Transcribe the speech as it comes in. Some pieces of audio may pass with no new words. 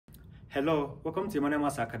Hello, welcome to Emmanuel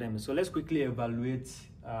Maths Academy. So let's quickly evaluate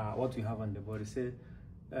what we have on the board. It says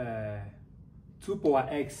 2 power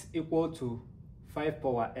x equal to 5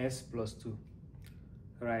 power s plus 2.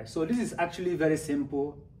 All right, so this is actually very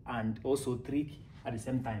simple and also tricky at the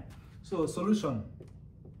same time. So solution.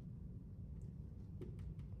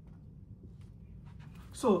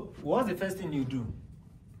 So what's the first thing you do?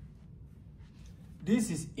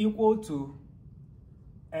 This is equal to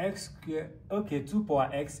x squared, okay, 2 power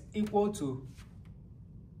x equal to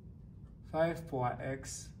 5 power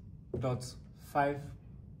x dot 5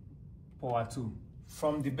 power 2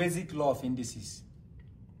 from the basic law of indices,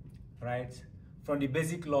 right? From the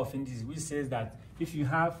basic law of indices, which says that if you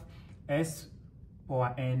have s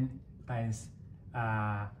power n times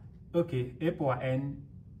a power n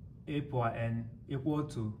equal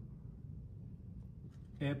to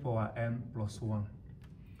a power m plus 1.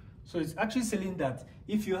 So it's actually saying that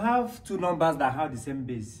if you have two numbers that have the same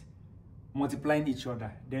base multiplying each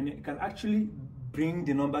other, then you can actually bring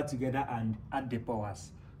the number together and add the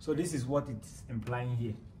powers. So this is what it's implying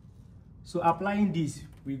here. So applying this,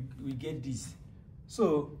 we get this.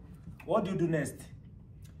 So what do you do next?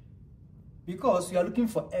 Because you are looking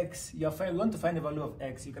for x, you want to find the value of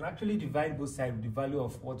x, you can actually divide both sides with the value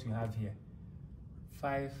of what you have here.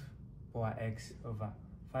 5 power x over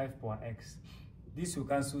 5 power x. This will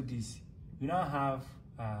cancel this. You now have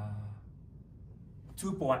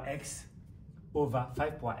 2 power x over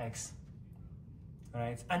 5 power x. All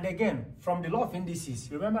right. And again, from the law of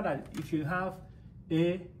indices, remember that if you have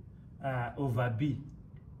a over b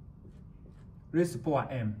raised to power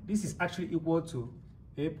m, this is actually equal to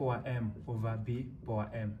a power m over b power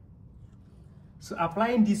m. So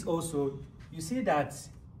applying this also, you see that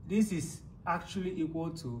this is actually equal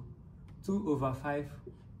to 2 over 5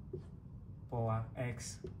 power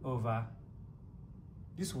x over,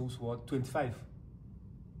 this was what, 25.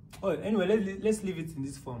 Oh, anyway, let's leave it in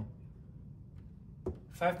this form.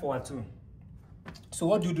 5 power 2. So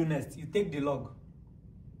what do you do next? You take the log.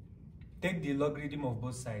 Take the logarithm of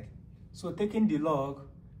both sides. So taking the log,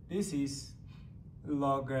 this is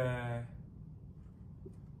log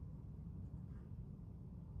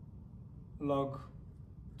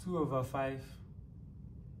 2 over 5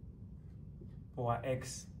 power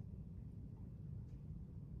x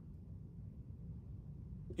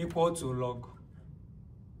equal to log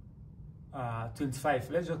 25.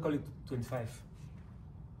 Let's just call it 25.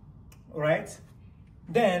 All right,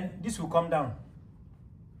 then this will come down.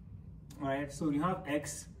 All right, so you have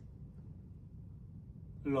x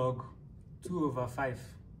log 2 over 5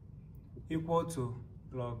 equal to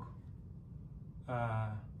log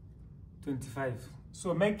 25.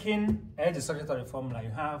 So making the subject of the formula,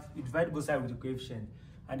 you divide both sides with the coefficient,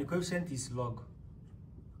 and the coefficient is log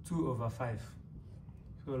 2 over 5.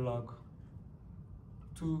 So log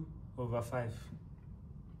 2 over 5.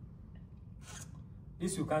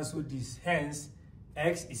 This will cancel this, hence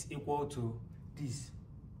x is equal to this.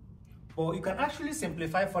 But you can actually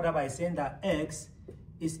simplify further by saying that x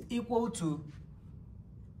is equal to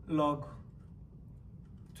log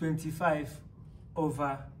 25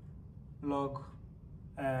 over log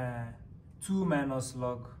 2 minus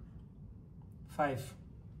log 5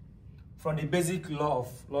 from the basic law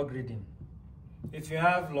of logarithm. If you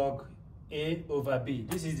have log a over b,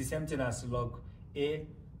 this is the same thing as log a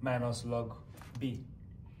minus log b.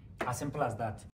 As simple as that.